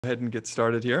Ahead and get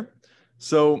started here.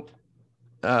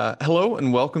 Hello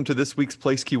and welcome to this week's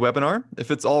PlaceKey webinar. If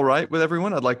it's all right with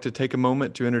everyone, I'd like to take a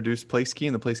moment to introduce PlaceKey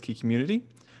and the PlaceKey community.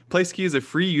 PlaceKey is a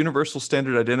free universal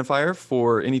standard identifier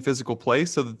for any physical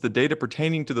place so that the data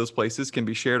pertaining to those places can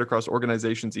be shared across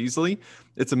organizations easily.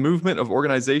 It's a movement of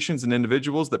organizations and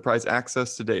individuals that prize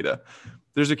access to data.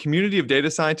 There's a community of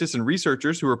data scientists and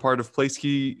researchers who are part of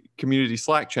PlaceKey community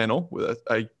Slack channel, with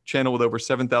a channel with over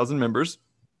 7,000 members.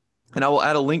 And I will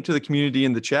add a link to the community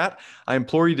in the chat. I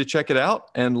implore you to check it out,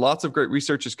 and lots of great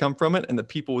research has come from it, and the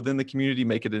people within the community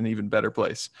make it an even better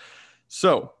place.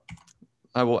 So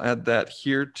I will add that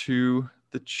here to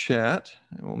the chat,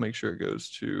 and we'll make sure it goes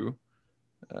to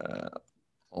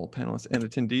all panelists and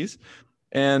attendees.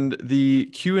 And the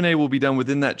Q&A will be done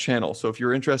within that channel. So if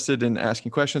you're interested in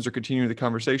asking questions or continuing the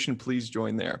conversation, please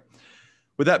join there.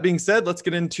 With that being said, let's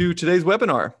get into today's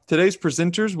webinar. Today's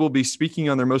presenters will be speaking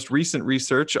on their most recent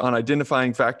research on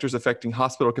identifying factors affecting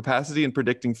hospital capacity and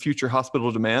predicting future hospital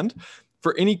demand.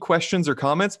 For any questions or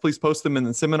comments, please post them in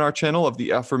the seminar channel of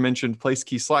the aforementioned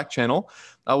PlaceKey Slack channel.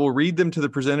 I will read them to the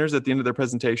presenters at the end of their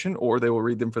presentation, or they will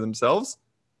read them for themselves.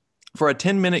 For a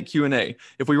 10-minute Q&A,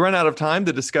 if we run out of time,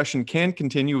 the discussion can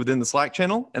continue within the Slack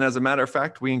channel, and as a matter of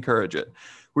fact, we encourage it.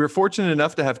 We are fortunate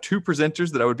enough to have two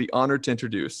presenters that I would be honored to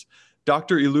introduce.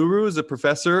 Dr. Eluru is a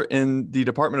professor in the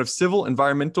Department of Civil,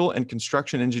 Environmental, and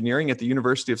Construction Engineering at the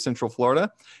University of Central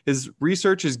Florida. His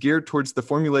research is geared towards the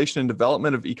formulation and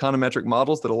development of econometric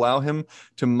models that allow him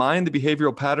to mine the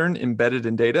behavioral pattern embedded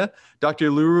in data.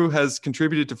 Dr. Eluru has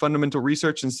contributed to fundamental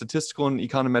research in statistical and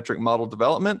econometric model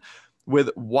development with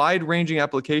wide-ranging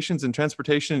applications in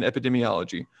transportation and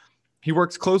epidemiology. He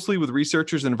works closely with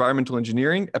researchers in environmental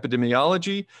engineering,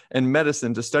 epidemiology, and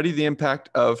medicine to study the impact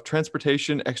of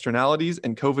transportation externalities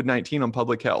and COVID-19 on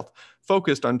public health,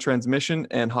 focused on transmission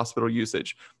and hospital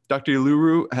usage. Dr.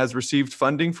 Eluru has received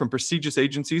funding from prestigious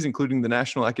agencies, including the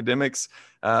National Academics,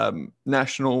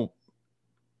 National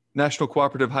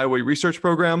Cooperative Highway Research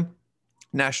Program,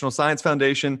 National Science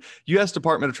Foundation, U.S.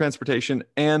 Department of Transportation,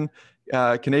 and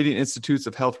Canadian Institutes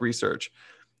of Health Research.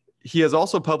 He has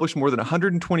also published more than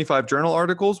 125 journal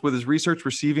articles, with his research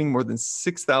receiving more than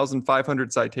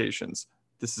 6,500 citations.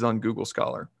 This is on Google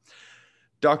Scholar.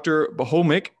 Dr.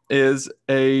 Bhowmik is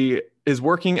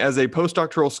working as a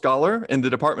postdoctoral scholar in the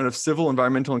Department of Civil,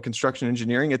 Environmental, and Construction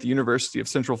Engineering at the University of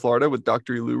Central Florida with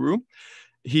Dr. Eluru.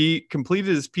 He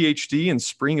completed his PhD in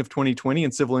spring of 2020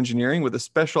 in civil engineering with a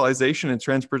specialization in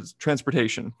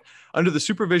transportation under the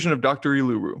supervision of Dr.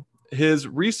 Eluru. His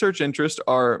research interests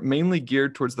are mainly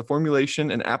geared towards the formulation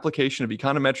and application of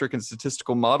econometric and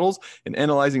statistical models in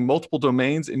analyzing multiple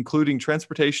domains, including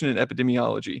transportation and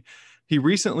epidemiology. He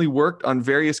recently worked on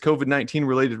various COVID-19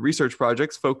 related research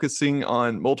projects focusing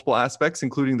on multiple aspects,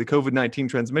 including the COVID-19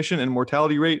 transmission and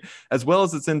mortality rate, as well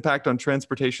as its impact on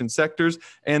transportation sectors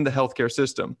and the healthcare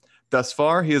system. Thus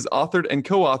far, he has authored and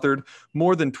co-authored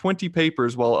more than 20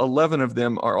 papers, while 11 of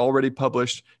them are already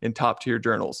published in top-tier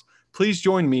journals. Please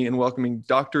join me in welcoming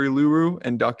Dr. Eluru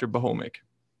and Dr. Bhowmik.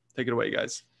 Take it away,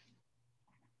 guys.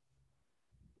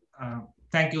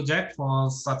 Thank you, Jack, for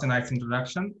such a nice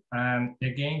introduction. And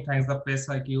again, thanks the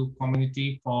PlaceIQ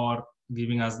community for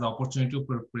giving us the opportunity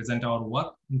to present our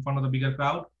work in front of the bigger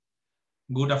crowd.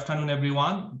 Good afternoon,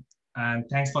 everyone. And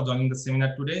thanks for joining the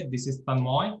seminar today. This is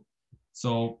Tanmoy.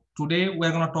 So today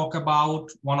we're going to talk about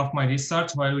one of my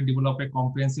research where we develop a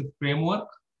comprehensive framework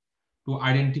to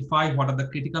identify what are the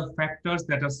critical factors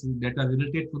that are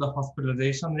related to the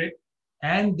hospitalization rate,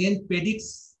 and then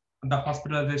predicts the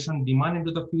hospitalization demand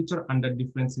into the future under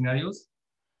different scenarios.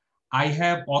 I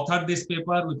have authored this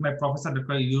paper with my professor,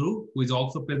 Dr. Eluru, who is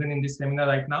also present in this seminar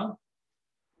right now.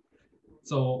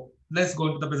 So let's go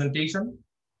into the presentation.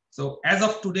 So as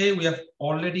of today, we have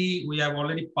already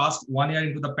passed 1 year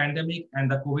into the pandemic,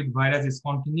 and the COVID virus is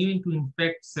continuing to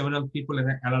infect several people at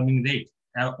an alarming rate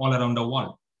all around the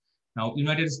world. Now,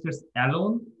 United States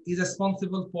alone is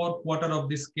responsible for a quarter of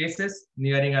these cases,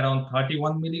 nearing around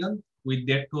 31 million, with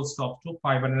death tolls up to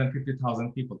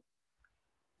 550,000 people.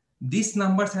 These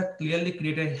numbers have clearly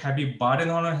created a heavy burden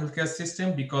on our healthcare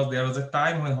system because there was a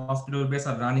time when hospital beds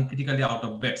are running critically out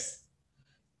of beds.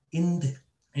 In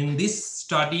this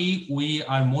study, we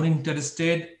are more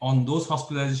interested on those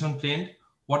hospitalization trends.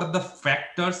 What are the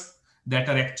factors that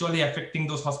are actually affecting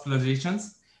those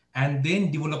hospitalizations, and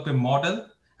then develop a model.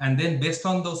 And then based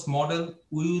on those models,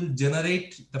 we will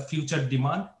generate the future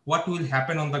demand. What will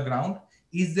happen on the ground?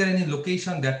 Is there any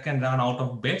location that can run out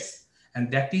of beds?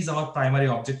 And that is our primary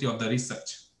objective of the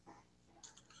research.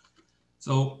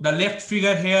 So the left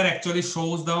figure here actually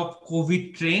shows the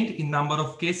COVID trend in number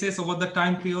of cases over the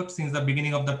time period since the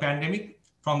beginning of the pandemic.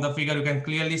 From the figure, you can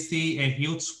clearly see a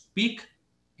huge peak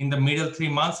in the middle 3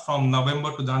 months from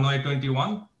November to January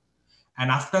 21. And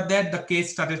after that, the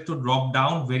case started to drop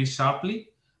down very sharply,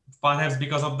 perhaps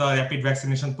because of the rapid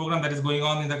vaccination program that is going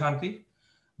on in the country.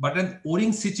 But an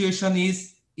worrying situation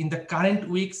is in the current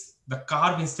weeks, the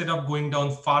curve, instead of going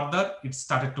down further, it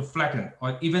started to flatten,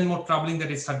 or even more troubling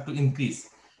that it started to increase.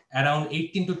 Around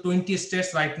 18 to 20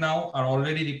 states right now are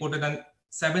already reported an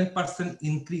 7%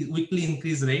 increase, weekly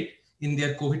increase rate in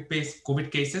their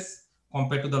COVID cases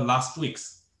compared to the last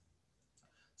weeks.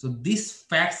 So these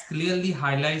facts clearly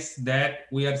highlights that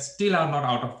we are still are not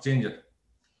out of danger.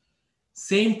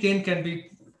 Same trend can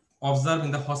be observed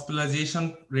in the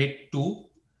hospitalization rate too.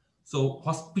 So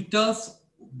hospitals,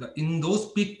 in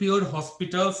those peak period,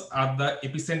 hospitals are the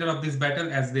epicenter of this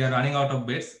battle as they are running out of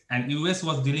beds. And US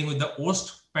was dealing with the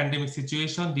worst pandemic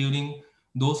situation during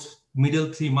those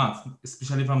middle 3 months,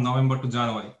 especially from November to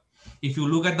January. If you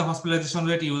look at the hospitalization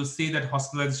rate, you will see that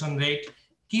hospitalization rate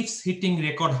keeps hitting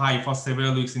record high for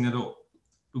several weeks in a row.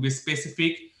 To be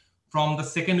specific, from the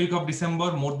second week of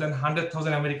December, more than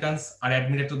 100,000 Americans are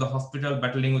admitted to the hospital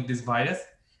battling with this virus.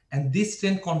 And this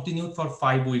trend continued for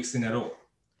 5 weeks in a row.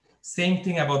 Same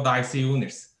thing about the ICU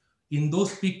units. In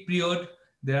those peak period,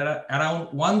 there are around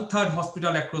 1/3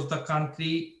 hospital across the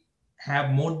country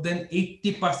have more than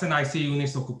 80% ICU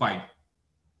units occupied.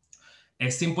 A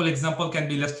simple example can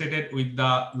be illustrated with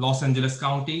the Los Angeles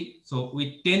County. So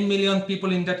with 10 million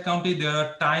people in that county, there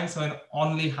are times when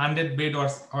only 100 beds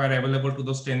are available to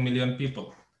those 10 million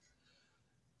people.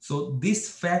 So this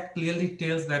fact clearly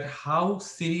tells that how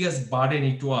serious burden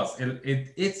it was.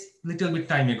 It's little bit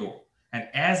time ago. And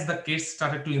as the case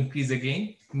started to increase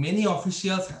again, many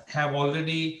officials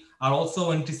are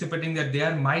also anticipating that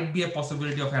there might be a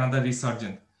possibility of another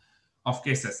resurgence of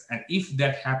cases. And if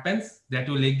that happens, that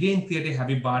will again create a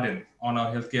heavy burden on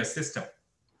our healthcare system.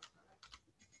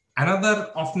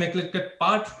 Another oft neglected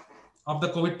part of the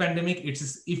COVID pandemic,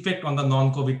 its effect on the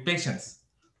non-COVID patients.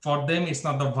 For them, it's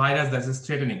not the virus that is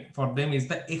threatening. For them, it's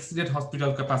the exceeded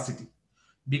hospital capacity.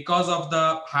 Because of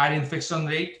the higher infection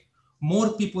rate,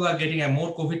 more people are getting and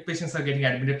more COVID patients are getting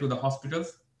admitted to the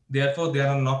hospitals. Therefore, there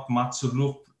are not much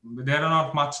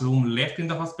room left in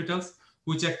the hospitals,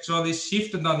 which actually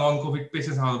shift the non-COVID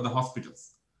patients out of the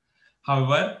hospitals.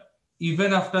 However,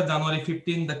 even after January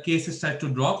 15, the cases start to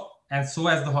drop, and so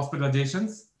as the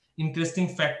hospitalizations. Interesting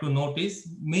fact to note is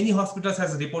many hospitals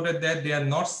has reported that they are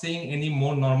not seeing any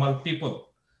more normal people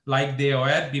like they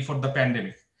were before the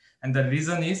pandemic. And the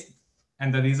reason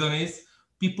is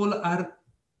people are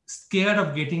scared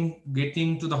of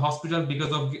getting to the hospital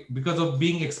because of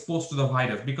being exposed to the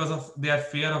virus, because of their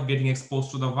fear of getting exposed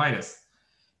to the virus.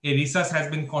 A research has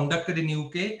been conducted in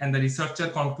UK, and the researcher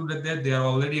concluded that they are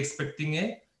already expecting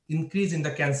a increase in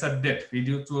the cancer death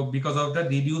because of the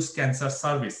reduced cancer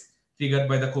service triggered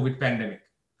by the COVID pandemic.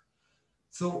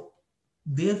 So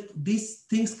these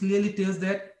things clearly tells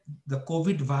that the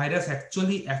COVID virus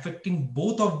actually affecting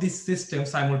both of these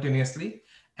systems simultaneously,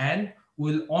 and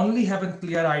we'll only have a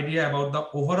clear idea about the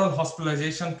overall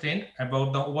hospitalization trend,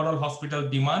 about the overall hospital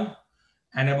demand,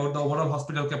 and about the overall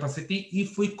hospital capacity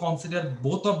if we consider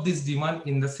both of these demand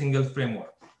in the single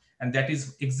framework. And that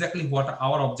is exactly what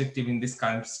our objective in this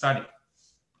current study.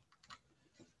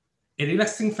 A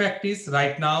relaxing fact is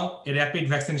right now a rapid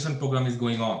vaccination program is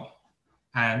going on,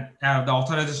 and the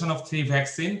authorization of 3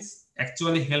 vaccines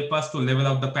actually help us to level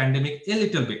out the pandemic a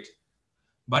little bit.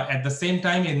 But at the same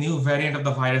time, a new variant of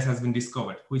the virus has been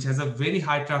discovered, which has a very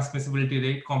high transmissibility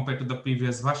rate compared to the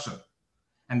previous version.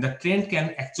 And the trend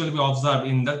can actually be observed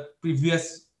in the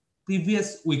previous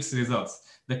week's results.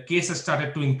 The cases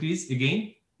started to increase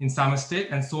again in some states,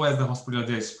 and so as the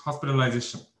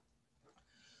hospitalization.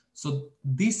 So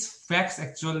these facts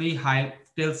actually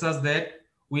tells us that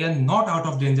we are not out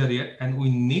of danger yet, and we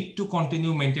need to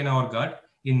continue maintain our guard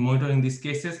in monitoring these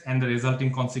cases and the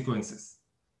resulting consequences.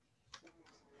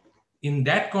 In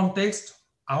that context,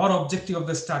 our objective of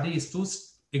the study is to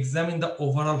examine the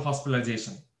overall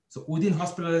hospitalization. So within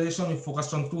hospitalization, we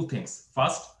focused on 2 things.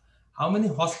 First, how many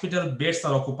hospital beds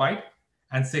are occupied,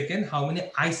 and second, how many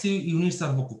ICU units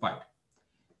are occupied.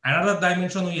 Another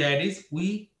dimension we add is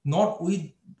we not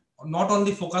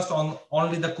only focused on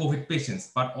only the COVID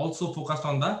patients, but also focused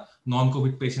on the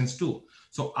non-COVID patients too.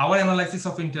 So our analysis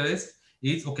of interest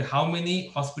is, okay, how many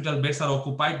hospital beds are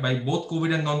occupied by both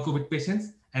COVID and non-COVID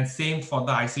patients, and same for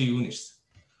the ICU units.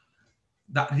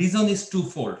 The reason is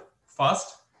twofold. First,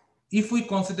 if we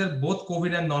consider both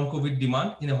COVID and non-COVID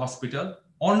demand in a hospital,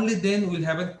 only then we'll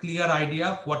have a clear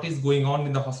idea what is going on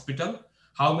in the hospital,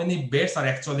 how many beds are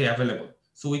actually available.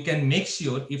 So we can make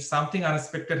sure if something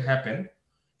unexpected happens,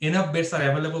 enough beds are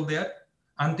available there.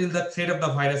 until the threat of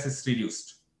the virus is reduced.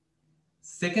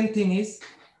 Second thing is,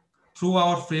 through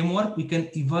our framework, we can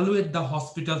evaluate the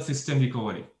hospital system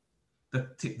recovery.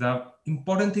 The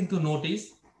important thing to note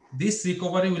is this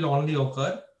recovery will only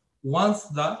occur once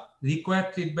the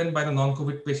required treatment by the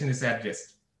non-COVID patient is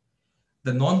addressed.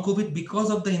 The non-COVID,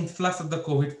 because of the influx of the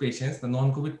COVID patients, the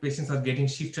non-COVID patients are getting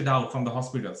shifted out from the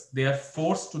hospitals. They are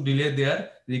forced to delay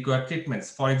their required treatments.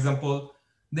 For example,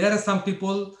 there are some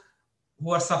people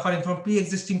who are suffering from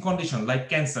pre-existing condition like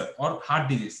cancer or heart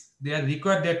disease. They are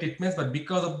required their treatments, but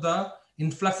because of the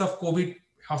influx of COVID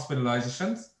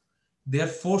hospitalizations, they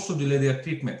are forced to delay their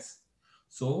treatments.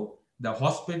 So the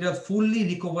hospital fully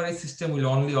recovery system will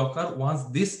only occur once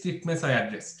these treatments are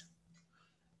addressed.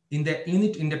 In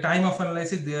the time of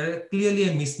analysis, there is clearly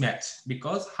a mismatch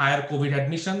because higher COVID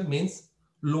admission means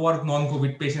lower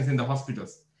non-COVID patients in the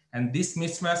hospitals. And this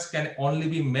mismatch can only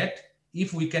be met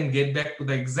if we can get back to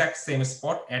the exact same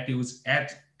spot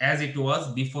as it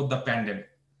was before the pandemic.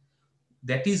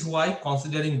 That is why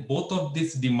considering both of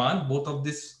this demand, both of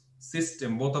this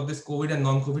system, both of this COVID and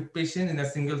non-COVID patient in a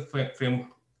single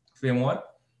framework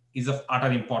is of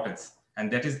utter importance. And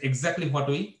that is exactly what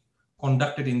we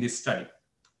conducted in this study.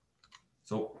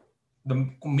 So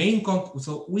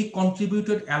we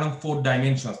contributed along 4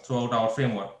 dimensions throughout our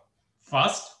framework.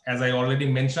 First, as I already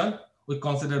mentioned, we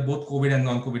consider both COVID and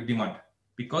non-COVID demand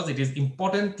because it is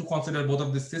important to consider both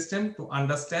of this system to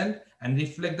understand and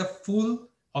reflect the full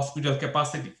hospital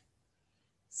capacity.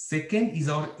 Second is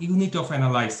our unit of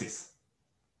analysis.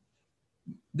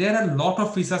 There are a lot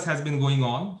of research has been going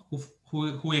on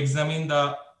who examine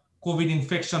the COVID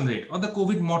infection rate or the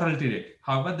COVID mortality rate.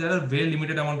 However, there are very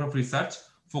limited amount of research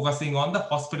focusing on the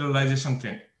hospitalization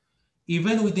trend.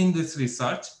 Even within this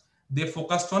research, they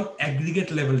focused on aggregate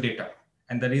level data.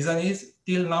 And the reason is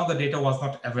till now the data was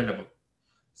not available.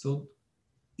 So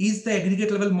is the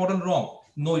aggregate level model wrong?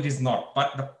 No, it is not.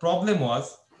 But the problem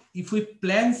was if we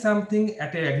plan something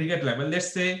at an aggregate level,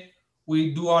 let's say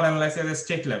we do our analysis at a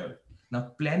state level.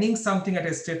 Now planning something at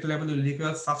a state level will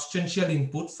require substantial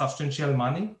input, substantial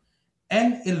money,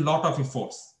 and a lot of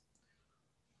efforts.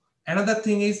 Another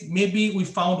thing is maybe we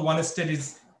found one state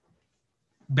is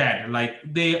bad, like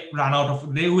they will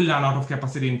run out of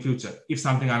capacity in future if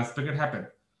something unexpected happen.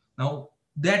 Now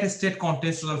that state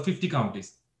contains total 50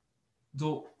 counties.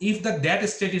 So if that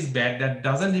state is bad, that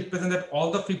doesn't represent that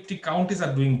all the 50 counties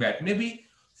are doing bad. Maybe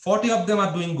 40 of them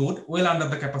are doing good, well under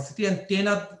the capacity, and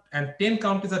 10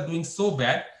 counties are doing so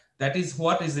bad. That is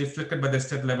what is reflected by the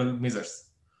state level measures.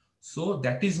 So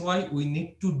that is why we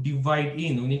need to divide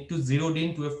in, we need to zero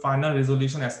in to a final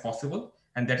resolution as possible.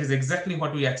 And that is exactly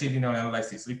what we achieved in our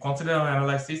analysis. We consider our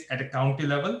analysis at a county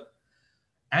level.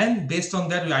 And based on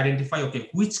that, we identify, okay,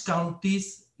 which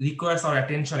counties requires our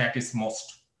attention at its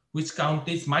most, which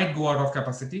counties might go out of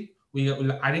capacity. We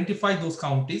will identify those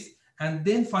counties and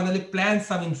then finally plan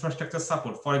some infrastructure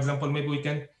support. For example, maybe we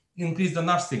can increase the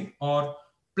nursing or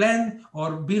plan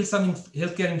or build some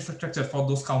healthcare infrastructure for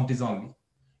those counties only.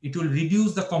 It will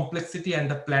reduce the complexity and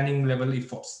the planning level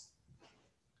efforts.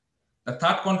 The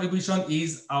third contribution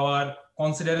is our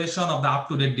consideration of the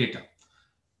up-to-date data.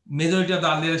 Majority of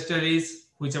the earlier studies,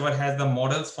 whichever has the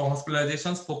models for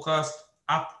hospitalizations, focused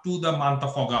up to the month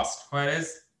of August.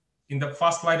 Whereas in the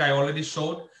first slide, I already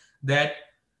showed that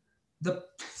the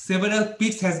several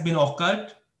peaks has been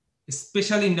occurred,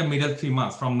 especially in the middle 3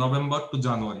 months from November to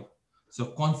January. So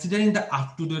considering the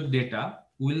up-to-date data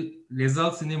will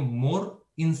result in a more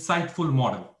insightful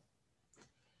model.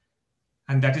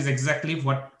 And that is exactly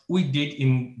what we did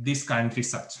in this current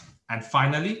research. And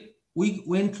finally, we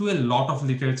went through a lot of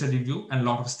literature review and a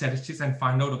lot of statistics and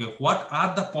find out, okay, what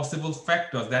are the possible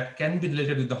factors that can be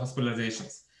related with the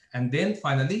hospitalizations? And then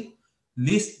finally,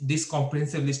 list this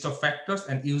comprehensive list of factors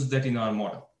and use that in our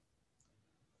model.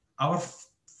 Our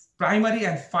primary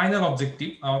and final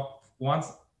objective, our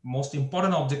most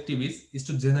important objective is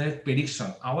to generate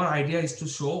prediction. Our idea is to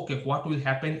show, okay, what will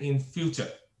happen in future.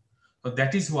 So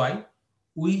that is why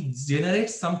we generate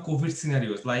some COVID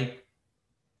scenarios, like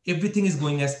everything is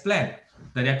going as planned.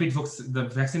 The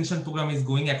vaccination program is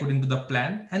going according to the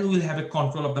plan, and we will have a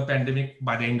control of the pandemic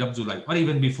by the end of July or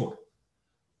even before.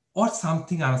 Or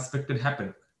something unexpected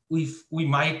happen. We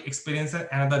might experience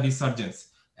another resurgence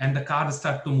and the car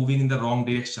start to moving in the wrong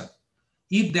direction.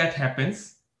 If that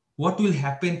happens, what will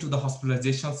happen to the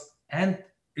hospitalizations and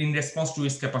in response to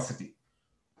its capacity?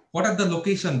 What are the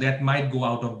locations that might go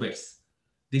out of beds?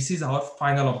 This is our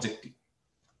final objective.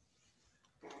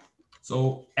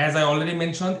 So as I already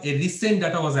mentioned, a recent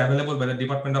data was available by the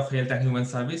Department of Health and Human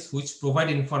Service, which provide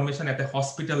information at the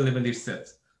hospital level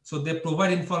itself. So they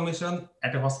provide information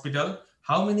at a hospital,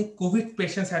 how many COVID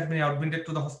patients had been admitted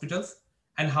to the hospitals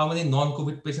and how many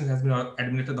non-COVID patients has been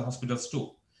admitted to the hospitals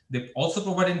too. They also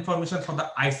provide information for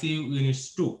the ICU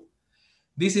units too.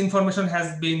 This information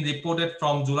has been reported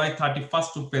from July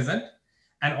 31st to present,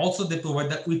 and also they provide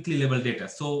the weekly level data.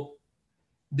 So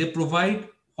they provide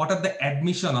what are the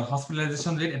admission or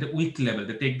hospitalization rate at a weekly level.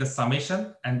 They take the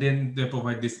summation and then they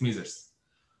provide these measures.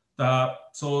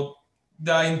 So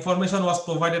the information was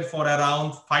provided for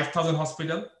around 5,000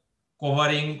 hospitals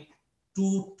covering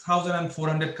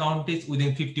 2,400 counties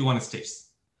within 51 states.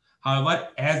 However,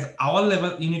 as our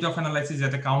level unit of analysis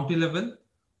at the county level,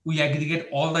 we aggregate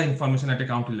all the information at a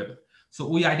county level. So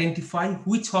we identify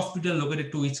which hospital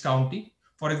located to each county.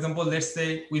 For example, let's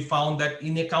say we found that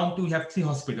in a county we have 3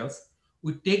 hospitals.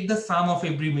 We take the sum of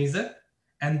every measure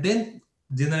and then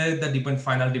generate the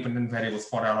final dependent variables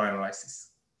for our analysis.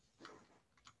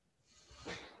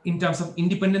 In terms of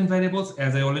independent variables,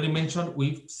 as I already mentioned,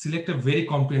 we select a very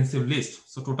comprehensive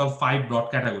list. So total 5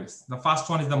 broad categories. The first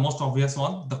one is the most obvious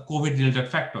one, the COVID-related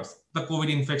factors, the COVID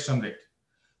infection rate.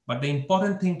 But the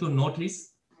important thing to note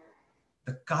is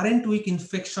the current week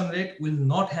infection rate will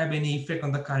not have any effect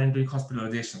on the current week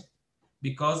hospitalization.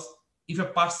 Because if a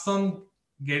person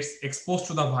gets exposed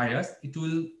to the virus, it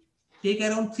will take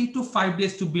around 3 to 5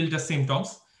 days to build the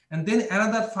symptoms, and then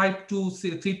another 3 to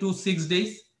 6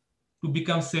 days to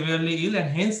become severely ill and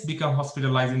hence become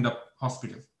hospitalized in the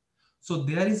hospital. So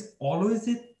there is always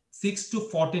a 6 to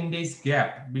 14 days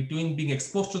gap between being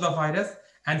exposed to the virus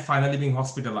and finally being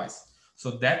hospitalized. So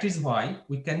that is why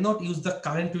we cannot use the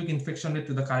current week infection rate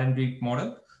to the current week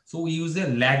model. So we use a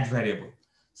lagged variable.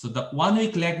 So the 1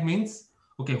 week lag means,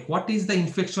 okay, what is the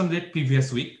infection rate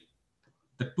previous week?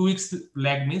 The 2 weeks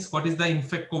lag means what is the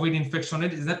COVID infection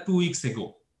rate is that 2 weeks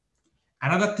ago.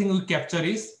 Another thing we capture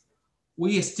is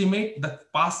we estimate the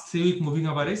past 3 week moving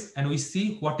average and we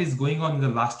see what is going on in the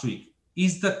last week.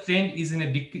 Is the trend is in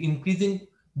a increasing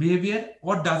behavior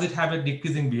or does it have a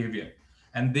decreasing behavior?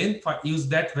 And then use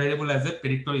that variable as a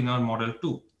predictor in our model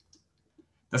too.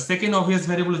 The second obvious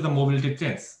variable is the mobility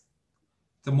trends.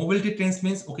 The mobility trends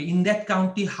means, okay, in that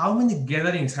county, how many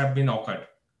gatherings have been occurred?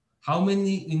 How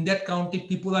many in that county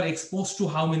people are exposed to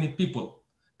how many people?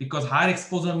 Because higher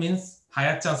exposure means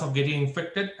higher chance of getting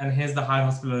infected and hence the higher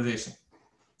hospitalization.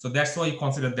 So that's why you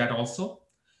consider that also.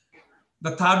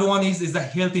 The third one is the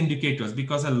health indicators,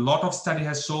 because a lot of study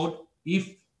has showed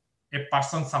if a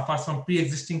person suffers from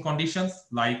pre-existing conditions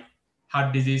like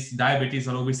heart disease, diabetes,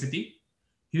 or obesity,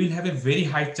 he will have a very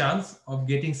high chance of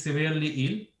getting severely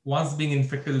ill once being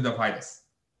infected with the virus.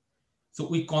 So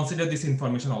we consider this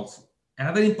information also.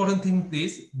 Another important thing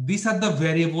is these are the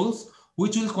variables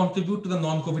which will contribute to the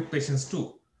non-COVID patients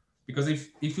too. Because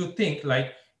if you think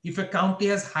like if a county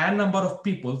has higher number of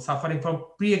people suffering from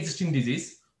pre-existing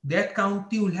disease, that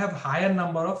county will have higher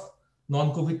number of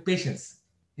non-COVID patients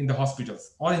in the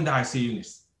hospitals or in the ICU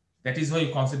units. That is why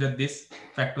you consider these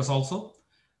factors also.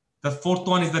 The fourth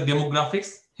one is the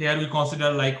demographics. Here we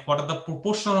consider like what are the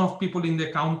proportion of people in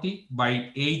the county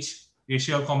by age,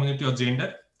 racial community, or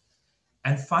gender.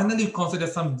 And finally, we consider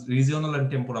some regional and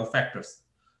temporal factors.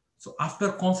 So after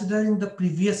considering the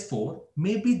previous 4,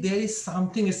 maybe there is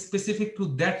something specific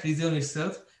to that region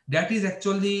itself that is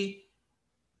actually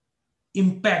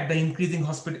impact the increasing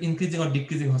or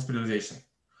decreasing hospitalization.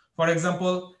 For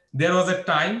example, there was a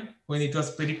time when it was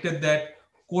predicted that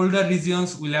colder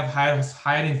regions will have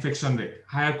higher infection rate,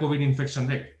 higher COVID infection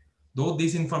rate. Though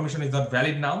this information is not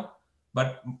valid now,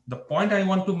 but the point I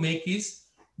want to make is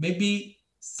maybe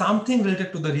something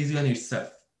related to the region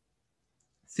itself.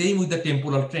 Same with the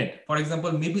temporal trend. For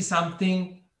example, maybe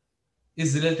something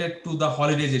is related to the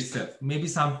holidays itself. Maybe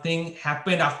something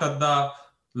happened after the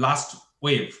last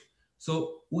wave.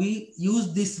 So we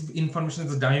use this information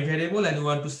as a dummy variable and we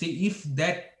want to see if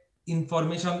that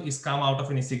information is come out of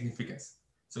any significance.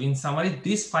 So in summary,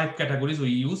 these 5 categories we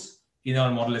use in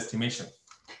our model estimation.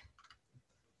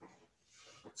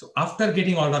 So after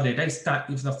getting all the data,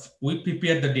 we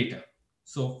prepare the data.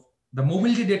 So the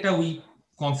mobility data we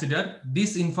consider,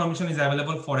 this information is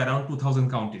available for around 2,000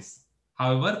 counties.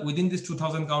 However, within these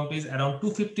 2,000 counties, around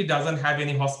 250 doesn't have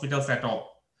any hospitals at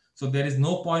all. So there is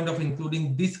no point of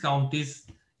including these counties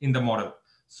in the model.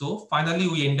 So finally,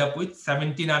 we end up with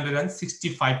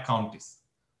 1,765 counties.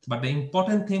 But the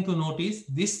important thing to note is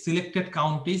this selected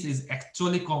counties is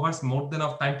actually covers more than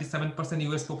of 97%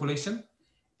 US population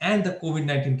and the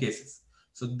COVID-19 cases.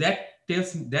 So that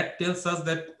tells us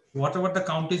that whatever the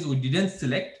counties we didn't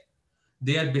select,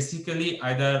 they are basically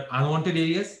either unwanted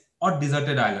areas or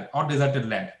deserted island or deserted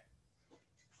land.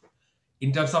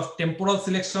 In terms of temporal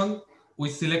selection, we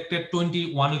selected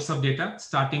 21 weeks of data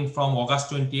starting from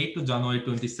August 28 to January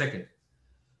 22nd.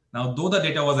 Now, though the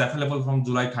data was available from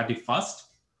July 31st,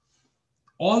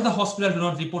 all the hospitals do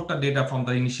not report the data from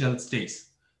the initial stage.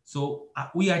 So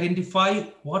we identify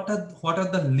what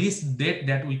are the least date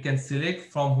that we can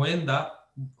select from when the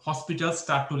hospitals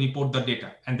start to report the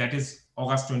data, and that is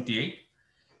August 28.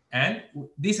 And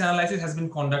this analysis has been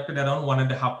conducted around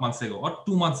 1.5 months ago or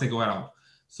 2 months ago around.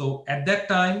 So at that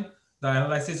time, the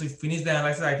analysis, we finished the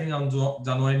analysis, I think on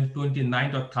January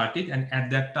 29th or 30th. And at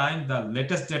that time, the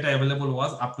latest data available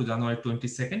was up to January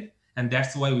 22nd. And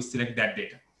that's why we select that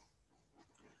data.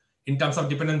 In terms of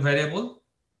dependent variable,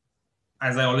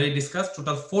 as I already discussed,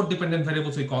 total 4 dependent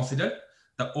variables we considered: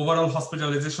 the overall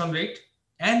hospitalization rate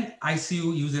and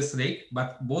ICU usage rate,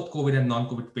 but both COVID and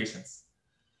non-COVID patients.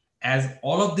 As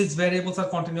all of these variables are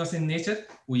continuous in nature,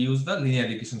 we use the linear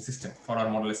regression system for our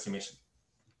model estimation.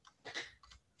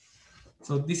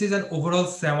 So this is an overall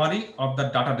summary of the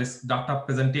data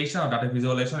presentation or data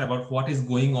visualization about what is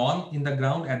going on in the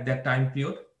ground at that time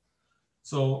period.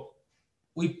 So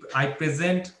I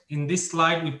present in this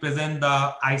slide, we present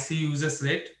the ICU usage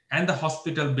rate and the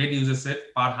hospital bed usage rate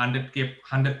per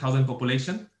 100,000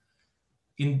 population.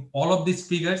 In all of these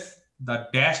figures, the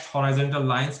dashed horizontal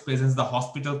lines presents the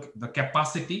hospital, the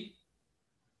capacity.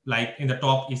 Like in the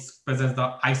top is presents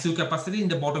the ICU capacity, in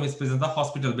the bottom is presents the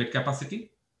hospital bed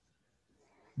capacity.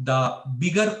 The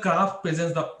bigger curve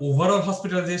presents the overall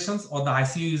hospitalizations or the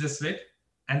ICU usage rate,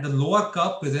 and the lower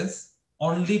curve presents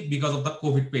only because of the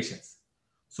COVID patients.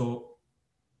 So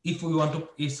if we want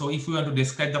to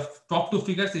describe the top 2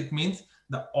 figures, it means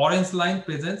the orange line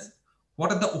presents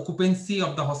what are the occupancy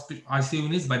of the hospital ICU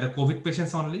units by the COVID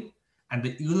patients only, and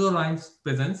the yellow line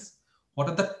presents what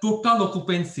are the total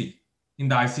occupancy in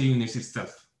the ICU units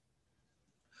itself.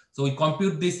 So we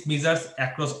compute these measures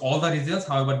across all the regions.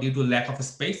 However, due to lack of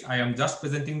space, I am just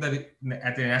presenting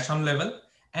at a national level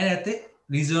and at a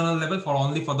regional level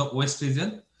only for the West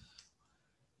region.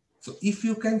 So if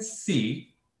you can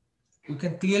see, you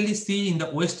can clearly see in the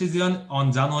West region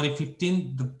on January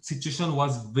 15, the situation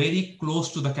was very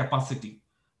close to the capacity.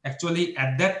 Actually,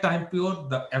 at that time period,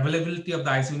 the availability of the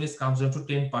ICU units comes down to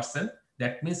 10%.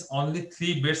 That means only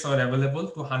 3 beds are available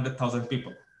to 100,000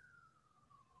 people.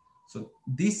 So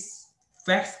this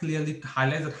facts clearly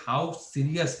highlights how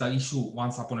serious the issue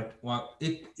once upon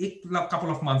a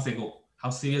couple of months ago, how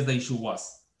serious the issue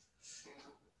was.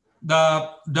 The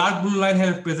dark blue line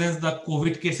here presents the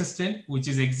COVID cases trend, which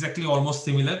is exactly almost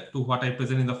similar to what I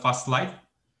presented in the first slide.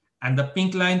 And the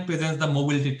pink line presents the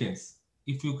mobility trends.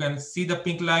 If you can see the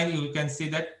pink line, you can see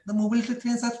that the mobility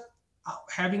trends are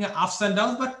having an ups and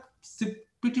downs, but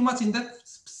pretty much in that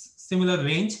similar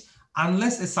range,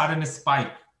 unless a sudden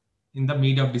spike in the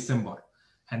mid of December.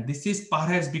 And this is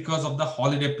perhaps because of the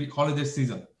holiday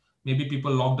season. Maybe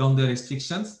people lock down their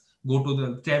restrictions,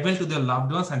 travel to their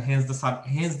loved ones, and hence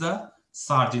the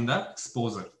surge in the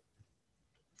exposure.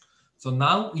 So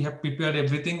now we have prepared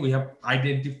everything. We have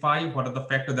identified what are the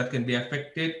factors that can be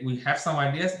affected. We have some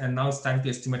ideas, and now it's time to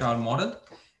estimate our model.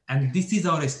 And this is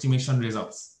our estimation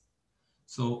results.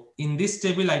 So in this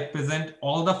table, I present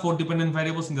all the 4 dependent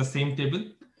variables in the same table.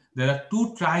 There are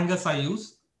 2 triangles I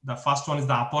use. The first one is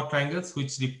the upward triangles,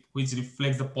 which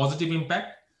reflects the positive impact.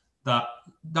 The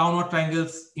downward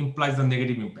triangles implies the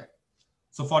negative impact.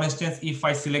 So for instance, if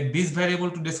I select this variable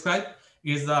to describe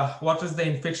what is the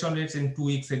infection rates in 2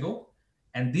 weeks ago,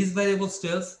 and this variable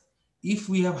tells if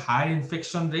we have higher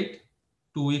infection rate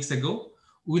 2 weeks ago,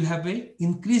 we'll have an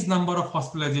increased number of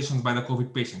hospitalizations by the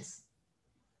COVID patients.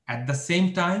 At the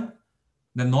same time,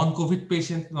 the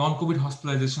non-COVID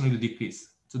hospitalization will decrease.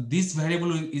 So this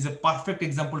variable is a perfect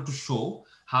example to show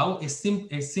how the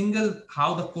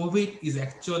COVID is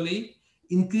actually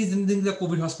increasing the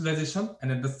COVID hospitalization,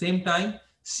 and at the same time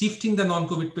shifting the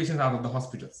non-COVID patients out of the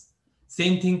hospitals.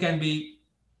 Same thing can be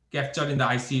captured in the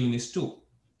ICU units too.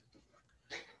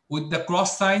 With the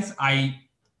cross signs, I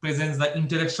present the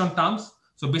interaction terms.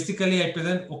 So basically I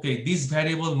present, okay, this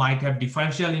variable might have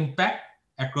differential impact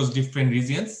across different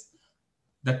regions.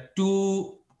 The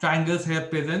 2 triangles here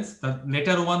presents, the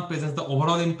later one presents the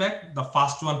overall impact, the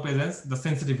first one presents the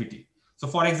sensitivity. So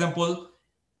for example,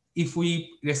 if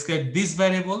we describe this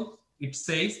variable, it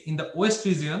says in the West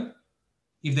region,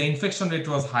 if the infection rate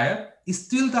was higher,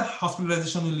 still the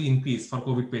hospitalization will increase for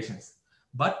COVID patients,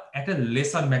 but at a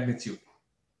lesser magnitude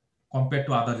compared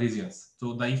to other regions.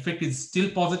 So the effect is still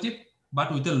positive,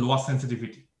 but with a lower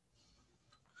sensitivity.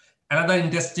 Another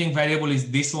interesting variable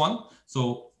is this one.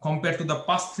 So compared to the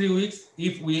past 3 weeks,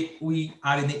 if we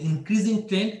are in an increasing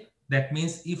trend, that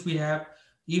means if the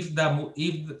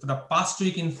past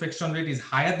week infection rate is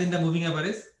higher than the moving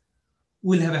average,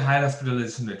 we'll have a higher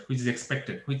hospitalization rate, which is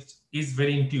expected, which is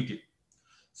very intuitive.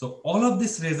 So all of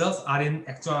these results are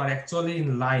actually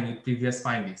in line with previous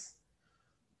findings.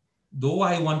 Though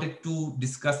I wanted to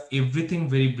discuss everything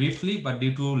very briefly, but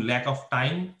due to lack of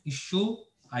time issue,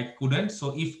 I couldn't.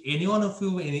 So if any one of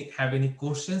you have any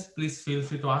questions, please feel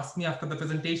free to ask me after the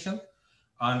presentation.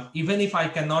 And even if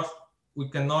we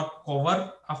cannot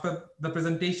cover after the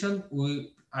presentation,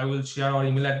 I will share our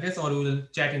email address or we will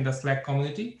chat in the Slack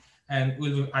community, and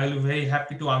I will be very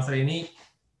happy to answer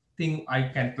anything I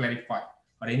can clarify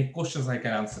or any questions I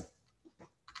can answer.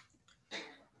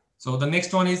 So the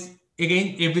next one is,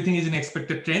 again, everything is in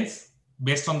expected trends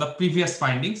based on the previous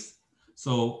findings.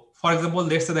 So for example,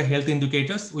 let's say the health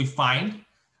indicators, we find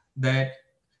that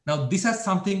now this is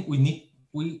something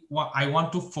I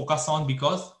want to focus on,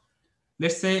 because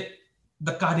let's say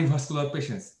the cardiovascular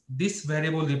patients, this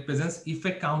variable represents if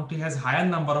a county has higher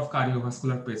number of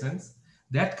cardiovascular patients,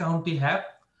 that county have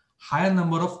higher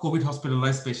number of COVID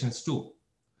hospitalized patients too.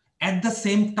 At the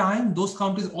same time, those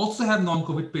counties also have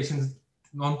non-COVID patients,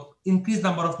 increased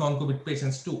number of non-COVID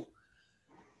patients too.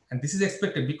 And this is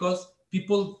expected because in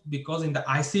the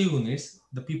ICU units,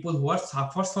 the people who are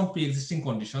suffers from pre-existing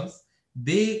conditions,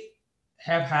 they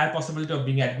have higher possibility of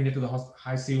being admitted to the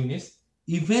ICU units,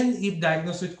 even if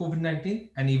diagnosed with COVID-19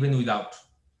 and even without.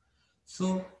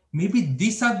 So maybe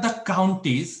these are the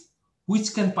counties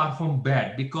which can perform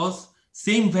bad, because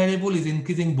same variable is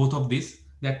increasing both of these.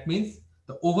 That means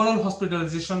the overall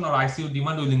hospitalization or ICU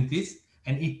demand will increase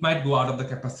and it might go out of the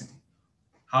capacity.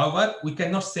 However, we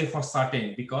cannot say for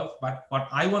certain, but what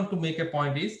I want to make a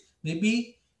point is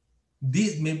maybe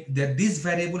this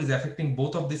variable is affecting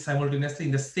both of these simultaneously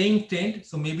in the same trend.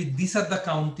 So maybe these are the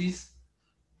counties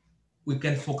we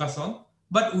can focus on,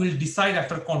 but we'll decide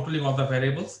after controlling all the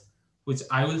variables, which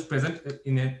I will present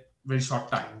in a very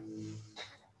short time.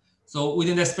 So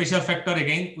within the special factor,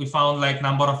 again, we found like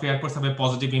number of airports have a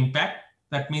positive impact.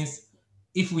 That means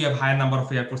if we have higher number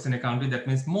of airports in a country, that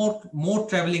means more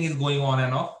traveling is going on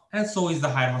and off, and so is the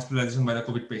higher hospitalization by the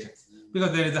COVID patients,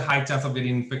 because there is a high chance of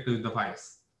getting infected with the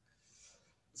virus.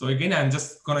 So again, I'm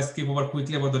just going to skip over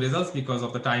quickly about the results because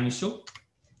of the time issue.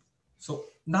 So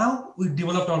now we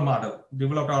developed our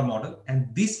model,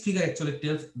 and this figure actually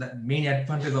tells the main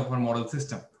advantage of our model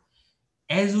system.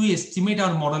 As we estimate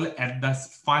our model at the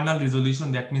final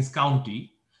resolution, that means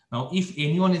county. Now, if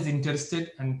anyone is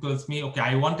interested and tells me, okay,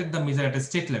 I wanted the measure at a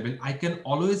state level, I can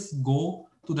always go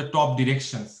to the top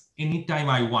directions anytime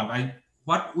I want.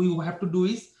 What we have to do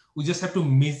is we just have to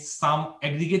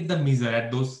aggregate the measure at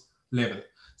those levels.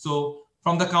 So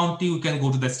from the county, you can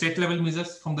go to the state level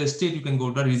measures. From the state, you can go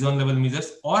to the region level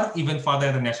measures, or even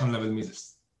further the national level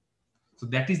measures. So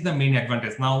that is the main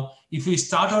advantage. Now, if we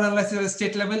start our analysis at a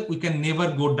state level, we can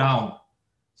never go down.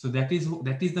 So that is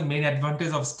the main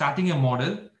advantage of starting a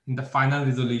model in a final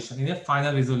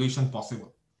resolution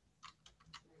possible.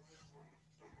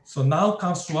 So now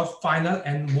comes to our final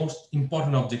and most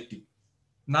important objective.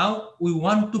 Now we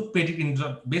want to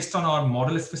predict based on our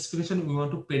model specification, we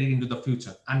want to predict into the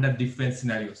future under different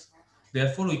scenarios.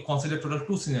 Therefore, we consider total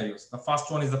 2 scenarios. The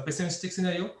first one is the pessimistic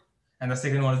scenario, and the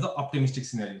second one is the optimistic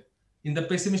scenario. In the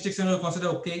pessimistic scenario, we consider,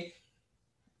 okay,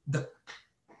 the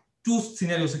 2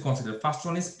 scenarios we consider. First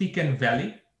one is peak and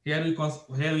valley. Here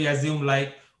we assume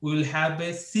like we will have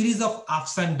a series of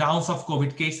ups and downs of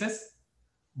COVID cases,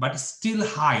 but still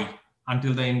high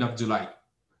until the end of July.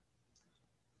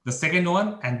 The second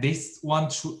one, and this one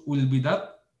will be the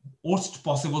worst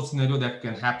possible scenario that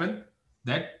can happen,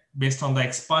 that based on the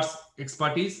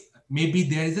expertise, maybe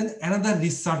there is another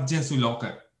resurgence will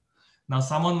occur. Now,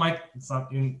 from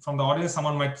the audience,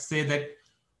 someone might say that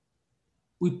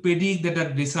we predict that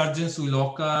a resurgence will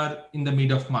occur in the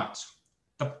mid of March.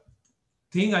 The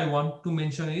thing I want to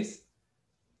mention is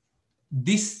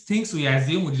these things we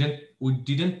assume we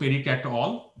didn't predict at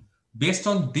all. Based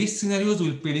on these scenarios,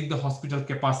 we'll predict the hospital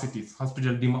capacities,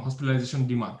 hospitalization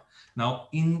demand. Now,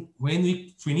 when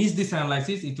we finished this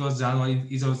analysis, it was January,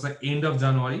 it was the end of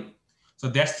January. So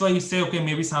that's why we say, okay,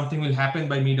 maybe something will happen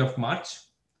by mid of March.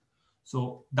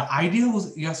 So the idea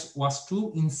was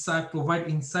to provide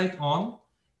insight on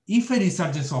if a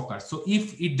resurgence occurs. So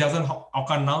if it doesn't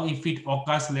occur now, if it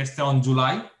occurs, let's say on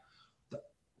July,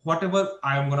 whatever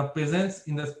I am going to present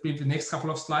in the next couple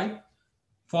of slides,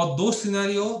 for those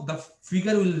scenarios, the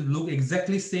figure will look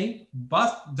exactly same,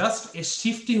 but just a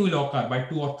shifting will occur by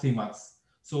 2 or 3 months.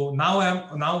 So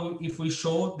now if we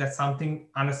show that something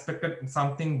unexpected,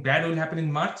 something bad will happen in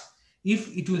March,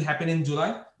 if it will happen in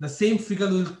July, the same figure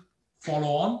will follow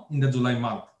on in the July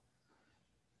month.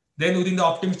 Then within the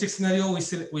optimistic scenario,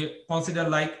 we consider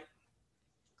like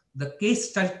the case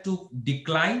start to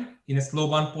decline in a slow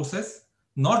burn process,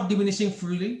 not diminishing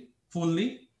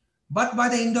fully, but by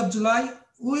the end of July,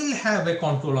 we'll have a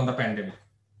control on the pandemic.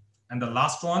 And the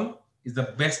last one, is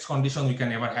the best condition we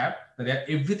can ever have. That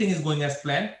everything is going as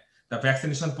planned. The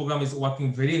vaccination program is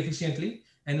working very efficiently,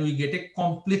 and we get a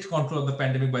complete control of the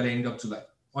pandemic by the end of July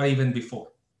or even before.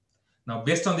 Now,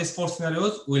 based on these four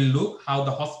scenarios, we'll look how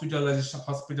the hospital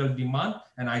demand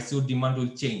and ICU demand will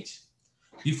change.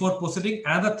 Before proceeding,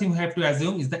 another thing we have to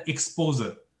assume is the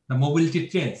exposure, the mobility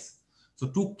trends. So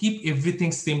to keep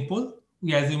everything simple,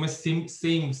 we assume a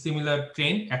similar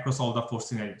trend across all the four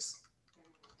scenarios.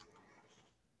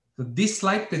 So this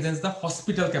slide presents the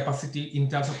hospital capacity in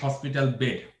terms of hospital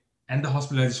bed and the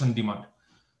hospitalization demand.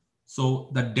 So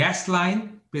the dashed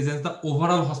line presents the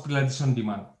overall hospitalization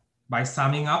demand by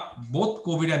summing up both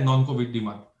COVID and non-COVID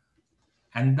demand.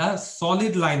 And the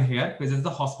solid line here presents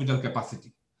the hospital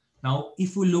capacity. Now,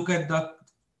 if we look at the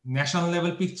national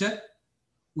level picture,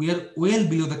 we are well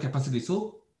below the capacity.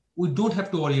 So we don't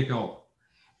have to worry at all.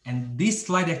 And this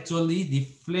slide actually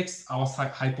reflects our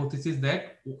hypothesis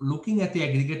that looking at the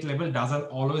aggregate level doesn't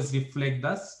always reflect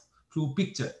the true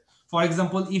picture. For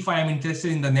example, if I am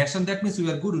interested in the nation, that means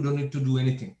we are good, we don't need to do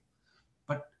anything.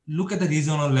 But look at the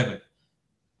regional level.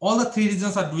 All the three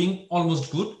regions are doing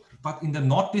almost good, but in the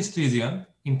Northeast region,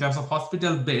 in terms of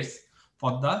hospital beds,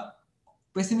 for the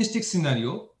pessimistic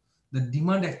scenario, the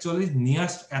demand actually is near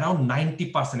around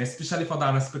 90%, especially for the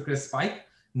unexpected spike,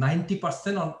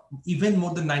 90% or even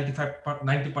more than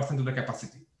 90% of the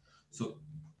capacity. So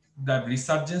the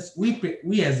resurgence,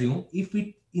 we assume if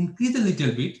it increase a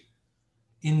little bit,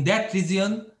 in that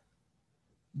region,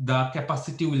 the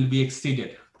capacity will be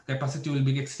exceeded. Capacity will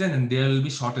be extended and there will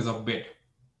be shortage of bed.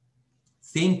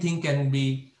 Same thing can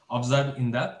be observed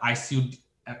in the ICU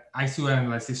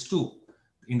analysis too.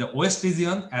 In the West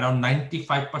region, around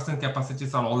 95%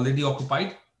 capacities are already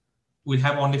occupied. We'll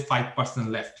have only 5%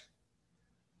 left.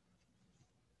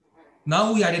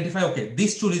 Now we identify, okay,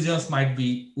 these two regions might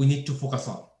be, we need to focus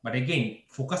on. But again,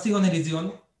 focusing on a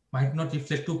region might not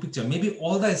reflect true picture. Maybe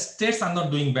all the states are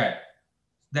not doing bad.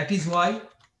 That is why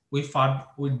we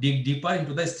dig deeper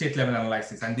into the state level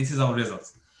analysis, and this is our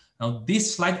results. Now,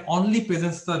 this slide only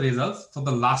presents the results for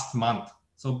the last month.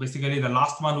 So basically, the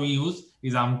last one we use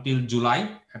is until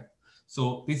July.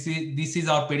 So this is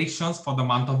our predictions for the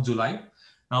month of July.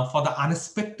 Now, for the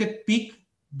unexpected peak,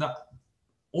 the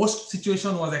worst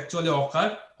situation was actually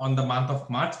occurred on the month of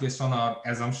March based on our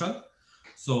assumption.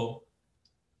 So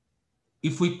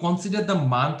if we consider the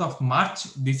month of March,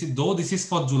 this is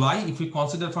for July, if we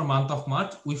consider for month of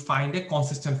March, we find a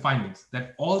consistent findings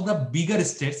that all the bigger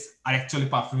states are actually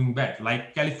performing bad,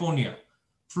 like California,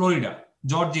 Florida,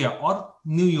 Georgia, or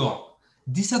New York.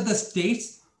 These are the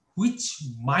states which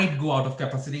might go out of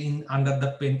capacity under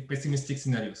the pessimistic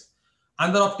scenarios.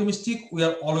 Under optimistic, we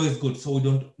are always good, so we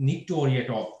don't need to worry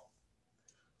at all.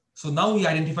 So now we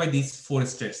identify these four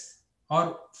states,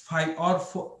 or five, or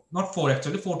four, not four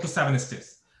actually, 4 to 7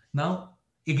 states. Now,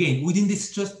 again, within this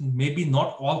stress, maybe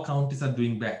not all counties are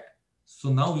doing bad. So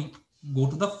now we go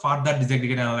to the further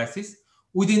disaggregated analysis.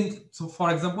 So for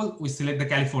example, we select the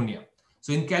California.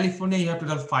 So in California, you have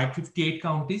total 558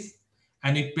 counties,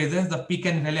 and it presents the peak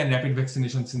and valley and rapid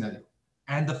vaccination scenario.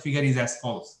 And the figure is as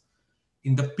follows.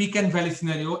 In the peak and valley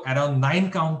scenario, around 9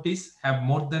 counties have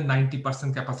more than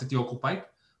 90% capacity occupied,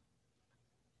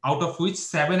 out of which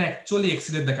 7 actually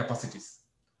exceeded the capacities.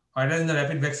 Whereas in the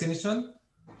rapid vaccination,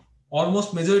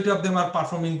 almost majority of them are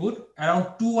performing good.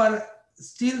 Around 2 are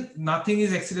still nothing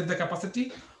is exceeded the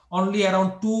capacity. Only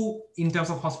around 2 in terms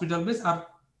of hospital beds are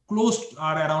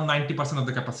around 90% of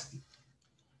the capacity.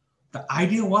 The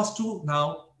idea was to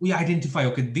now we identify,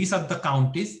 okay, these are the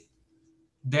counties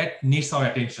that needs our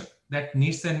attention, that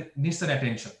needs an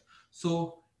attention.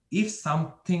 So if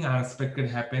something unexpected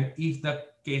happen, if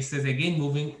the cases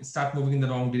again start moving in the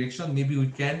wrong direction, maybe we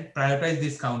can prioritize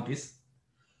these counties.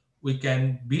 We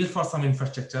can build for some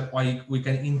infrastructure, or we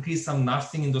can increase some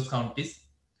nursing in those counties.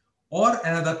 Or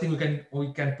another thing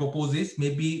we can propose is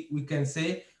maybe we can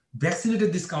say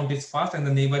vaccinate these counties first and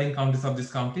the neighboring counties of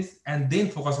these counties, and then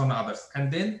focus on others,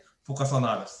 and then focus on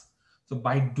others. So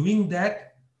by doing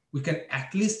that, we can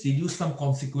at least reduce some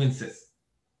consequences,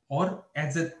 or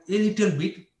as a little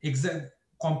bit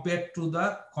compared to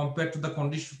the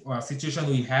condition situation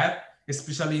we have,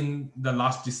 especially in the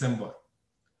last December.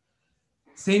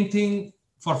 Same thing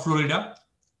for Florida,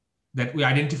 that we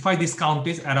identify these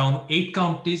counties, around 8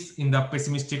 counties in the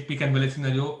pessimistic peak and valley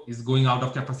scenario is going out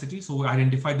of capacity. So we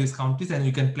identify these counties and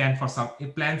we can plan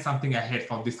something ahead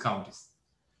for these counties.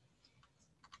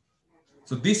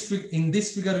 So in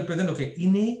this figure we present, okay,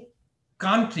 in a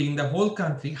country, in the whole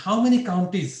country, how many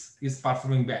counties is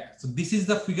performing bad? So this is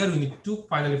the figure we need to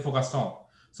finally focus on.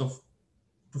 So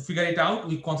to figure it out,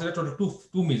 we consider total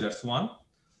two measures. One,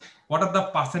 what are the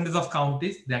percentage of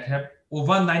counties that have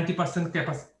over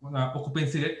 90%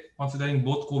 occupancy rate, considering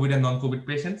both COVID and non-COVID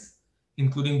patients,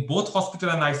 including both hospital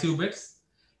and ICU beds.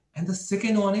 And the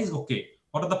second one is, okay,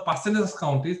 what are the percentage of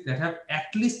counties that have at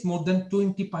least more than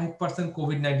 25%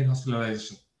 COVID-19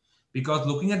 hospitalization? Because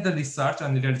looking at the research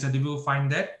and the literature review, find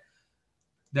that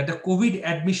the COVID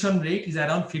admission rate is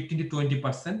around 15 to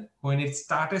 20%. When it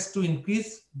starts to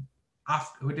increase,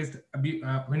 after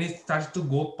when it starts to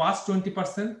go past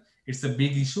 20%, it's a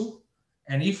big issue.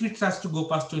 And if it starts to go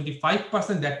past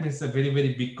 25%, that means a very,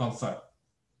 very big concern.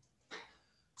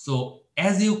 So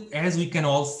as we can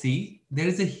all see, there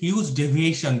is a huge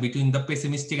deviation between the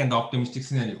pessimistic and the optimistic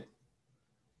scenario.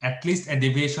 At least a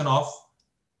deviation of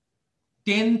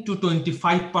 10 to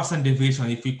 25% deviation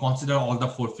if we consider all the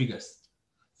four figures.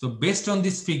 So based on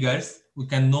these figures, we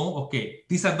can know, okay,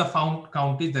 these are the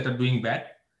counties that are doing bad,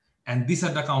 and these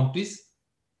are the counties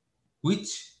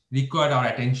which require our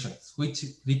attention, which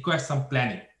require some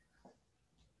planning.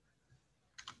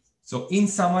 So in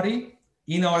summary,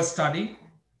 in our study,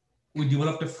 we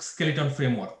developed a skeleton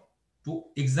framework to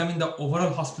examine the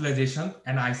overall hospitalization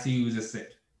and ICU usage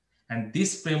rate. And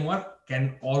this framework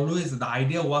can always, the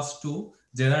idea was to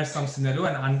generate some scenario,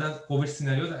 and under COVID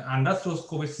scenarios, and under those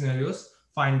COVID scenarios,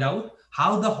 find out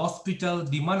how the hospital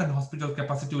demand and hospital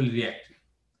capacity will react.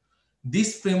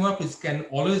 This framework can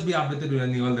always be updated with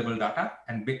annual level data,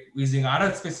 and using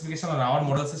our specification or our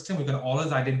model system, we can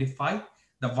always identify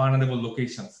the vulnerable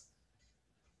locations.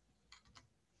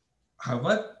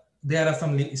 However, there are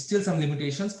still some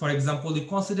limitations. For example, we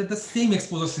consider the same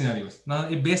exposure scenarios. Now,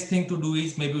 the best thing to do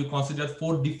is maybe we consider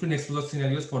 4 different exposure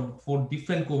scenarios for 4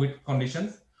 different COVID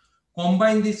conditions.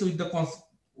 Combine this with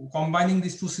combining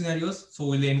these 2 scenarios, so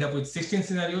we'll end up with 16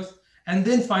 scenarios, and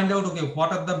then find out, okay,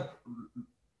 what are the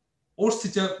worst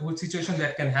situation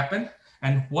that can happen,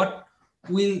 and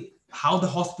how the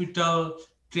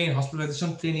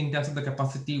hospitalization train in terms of the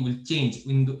capacity will change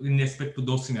in respect to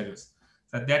those scenarios.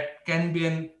 So that can be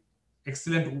an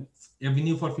excellent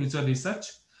avenue for future research.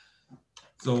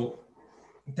 So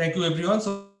thank you, everyone.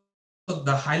 So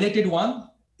the highlighted one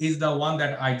is the one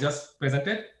that I just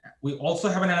presented. We also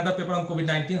have another paper on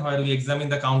COVID-19 where we examine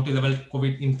the county level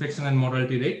COVID infection and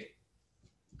mortality rate.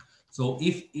 So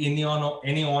if any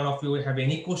one of you have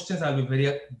any questions, I'll be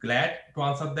very glad to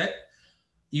answer that.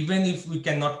 Even if we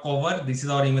cannot cover, this is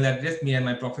our email address, me and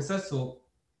my professor. So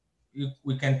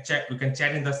we can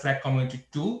chat in the Slack community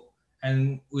too,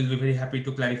 and we'll be very happy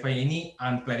to clarify any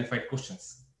unclarified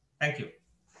questions. Thank you.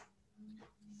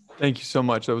 Thank you so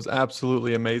much. That was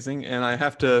absolutely amazing. And I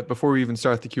have to, before we even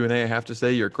start the Q&A, I have to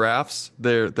say your graphs,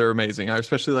 they're amazing. I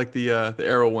especially like the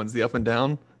arrow ones, the up and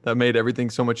down. That made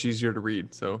everything so much easier to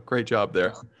read. So great job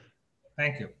there.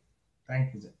 Thank you.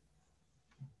 Thank you.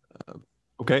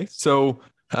 Okay. So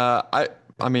I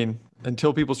mean,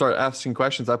 until people start asking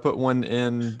questions, I put one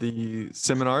in the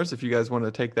seminars if you guys want to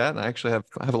take that. And I actually have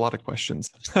a lot of questions.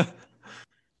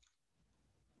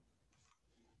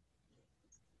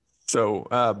 So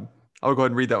I'll go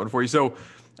ahead and read that one for you. So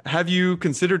have you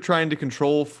considered trying to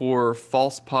control for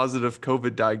false positive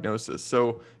COVID diagnosis?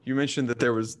 So you mentioned that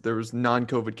there was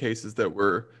non-COVID cases that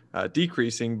were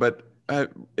decreasing, but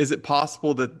is it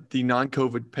possible that the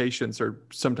non-COVID patients are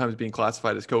sometimes being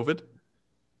classified as COVID?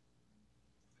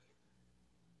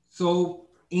 So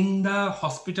in the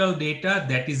hospital data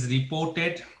that is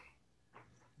reported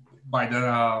by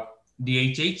the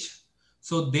DHH,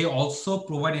 so they also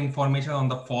provide information on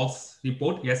the false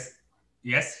report. Yes,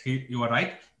 you are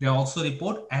right. They also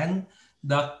report, and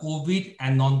the COVID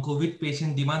and non-COVID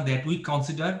patient demand that we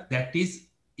consider, that is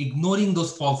ignoring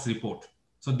those false report.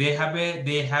 So they have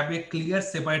a clear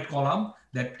separate column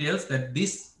that tells that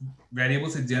this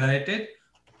variables is generated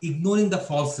ignoring the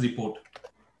false report.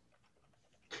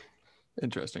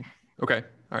 Interesting. Okay.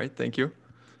 All right. Thank you.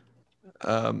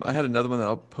 I had another one that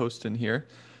I'll post in here.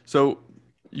 So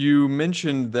you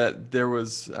mentioned that there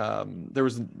was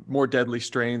more deadly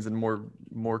strains and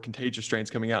more contagious strains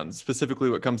coming out, and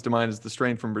specifically what comes to mind is the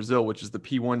strain from Brazil, which is the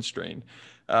P1 strain.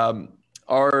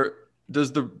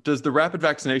 Does the rapid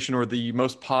vaccination or the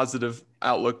most positive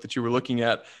outlook that you were looking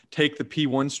at take the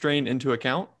P1 strain into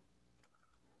account?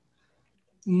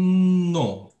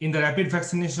 No. In the rapid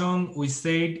vaccination, we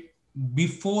said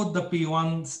before the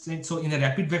P1 strain, so in the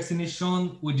rapid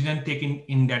vaccination, we didn't take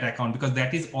in that account because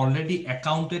that is already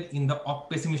accounted in the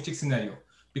pessimistic scenario,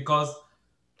 because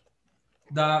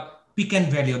the peak and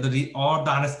valley or the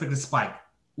unexpected spike,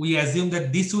 we assume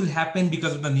that this will happen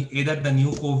because of either the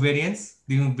new covariants,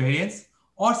 the new variants,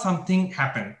 or something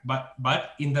happened. But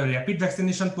in the rapid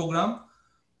vaccination program,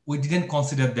 we didn't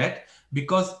consider that,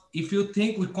 because if you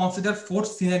think we consider 4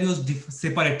 scenarios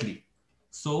separately.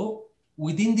 So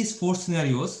within these 4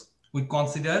 scenarios, we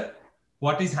consider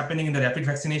what is happening in the rapid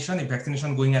vaccination, if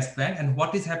vaccination going as planned, and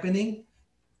what is happening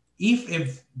if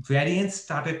a variant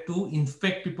started to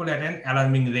infect people at an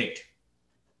alarming rate.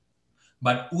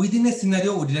 But within a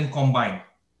scenario, we didn't combine.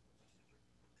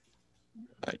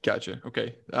 I gotcha.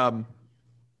 Okay.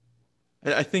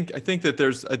 I think that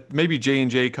there's maybe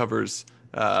J&J covers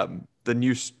the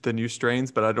new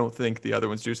strains, but I don't think the other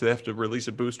ones do. So they have to release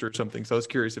a booster or something. So I was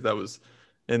curious if that was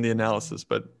in the analysis,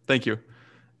 but thank you.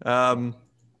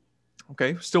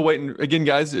 Okay, still waiting. Again,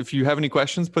 guys, if you have any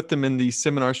questions, put them in the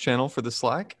seminars channel for the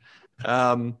Slack.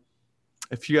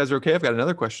 If you guys are okay, I've got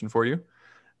another question for you.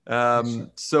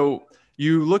 So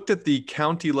you looked at the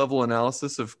county level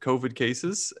analysis of COVID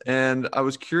cases, and I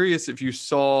was curious if you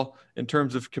saw, in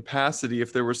terms of capacity,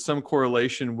 if there was some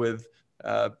correlation with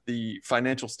the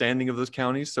financial standing of those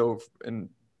counties. So, and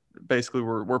basically,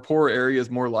 were poor areas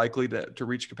more likely to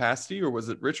reach capacity, or was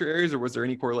it richer areas, or was there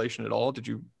any correlation at all? Did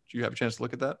you have a chance to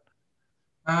look at that?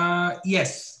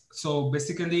 Yes. So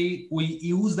basically, we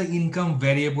use the income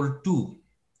variable 2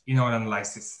 in our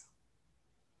analysis.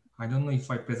 I don't know if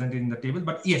I presented in the table,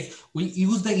 but yes, we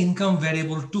use the income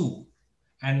variable 2,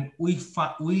 and we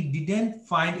didn't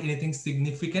find anything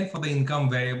significant for the income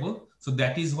variable. So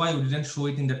that is why we didn't show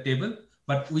it in the table,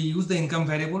 but we use the income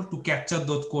variable to capture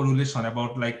those correlation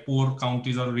about like poor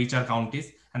counties or richer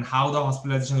counties and how the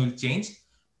hospitalization will change.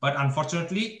 But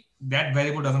unfortunately, that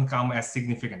variable doesn't come as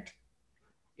significant.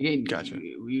 Again, Gotcha.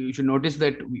 you should notice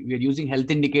that we are using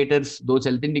health indicators. Those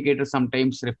health indicators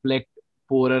sometimes reflect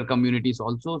poorer communities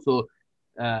also. So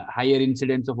higher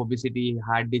incidence of obesity,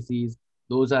 heart disease,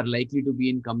 those are likely to be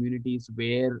in communities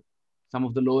where some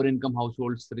of the lower income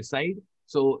households reside.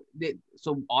 So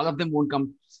all of them won't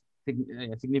come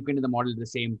significant in the model at the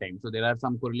same time. So there are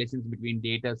some correlations between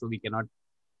data. So we cannot,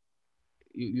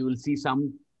 you will see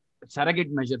some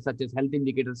surrogate measures such as health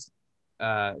indicators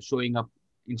showing up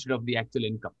instead of the actual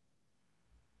income.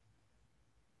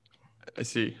 I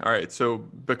see. All right. So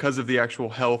because of the actual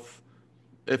health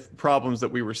problems that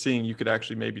we were seeing, you could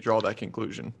actually maybe draw that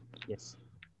conclusion. Yes.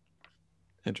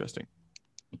 Interesting.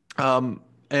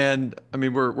 And I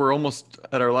mean, we're almost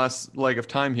at our last leg of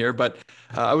time here, but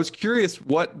I was curious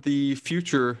what the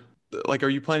future, like, are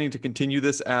you planning to continue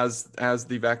this as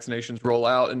the vaccinations roll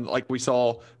out? And like we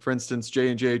saw, for instance,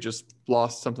 J&J just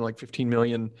lost something like 15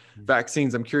 million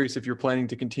vaccines. I'm curious if you're planning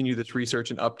to continue this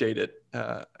research and update it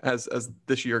as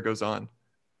this year goes on.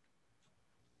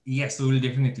 Yes, we will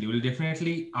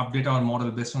definitely update our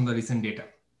model based on the recent data.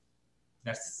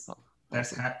 That's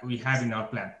we have in our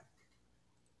plan.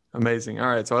 Amazing. All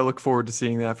right. So I look forward to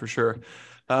seeing that for sure.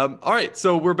 All right.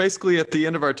 So we're basically at the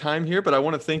end of our time here, but I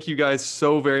want to thank you guys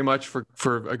so very much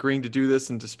for agreeing to do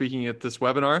this and to speaking at this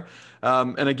webinar.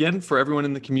 And again, for everyone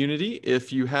in the community,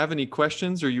 if you have any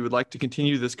questions or you would like to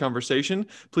continue this conversation,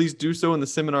 please do so in the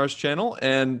seminars channel.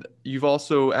 And you've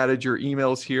also added your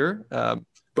emails here.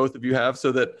 Both of you have,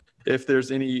 so that if there's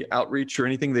any outreach or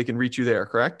anything, they can reach you there,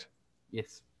 correct?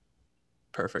 Yes.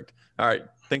 Perfect. All right.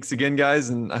 Thanks again,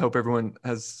 guys. And I hope everyone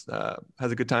has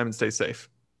a good time and stay safe.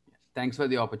 Thanks for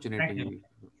the opportunity. Thank you.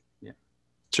 Yeah.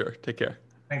 Sure. Take care.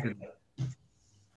 Thank you.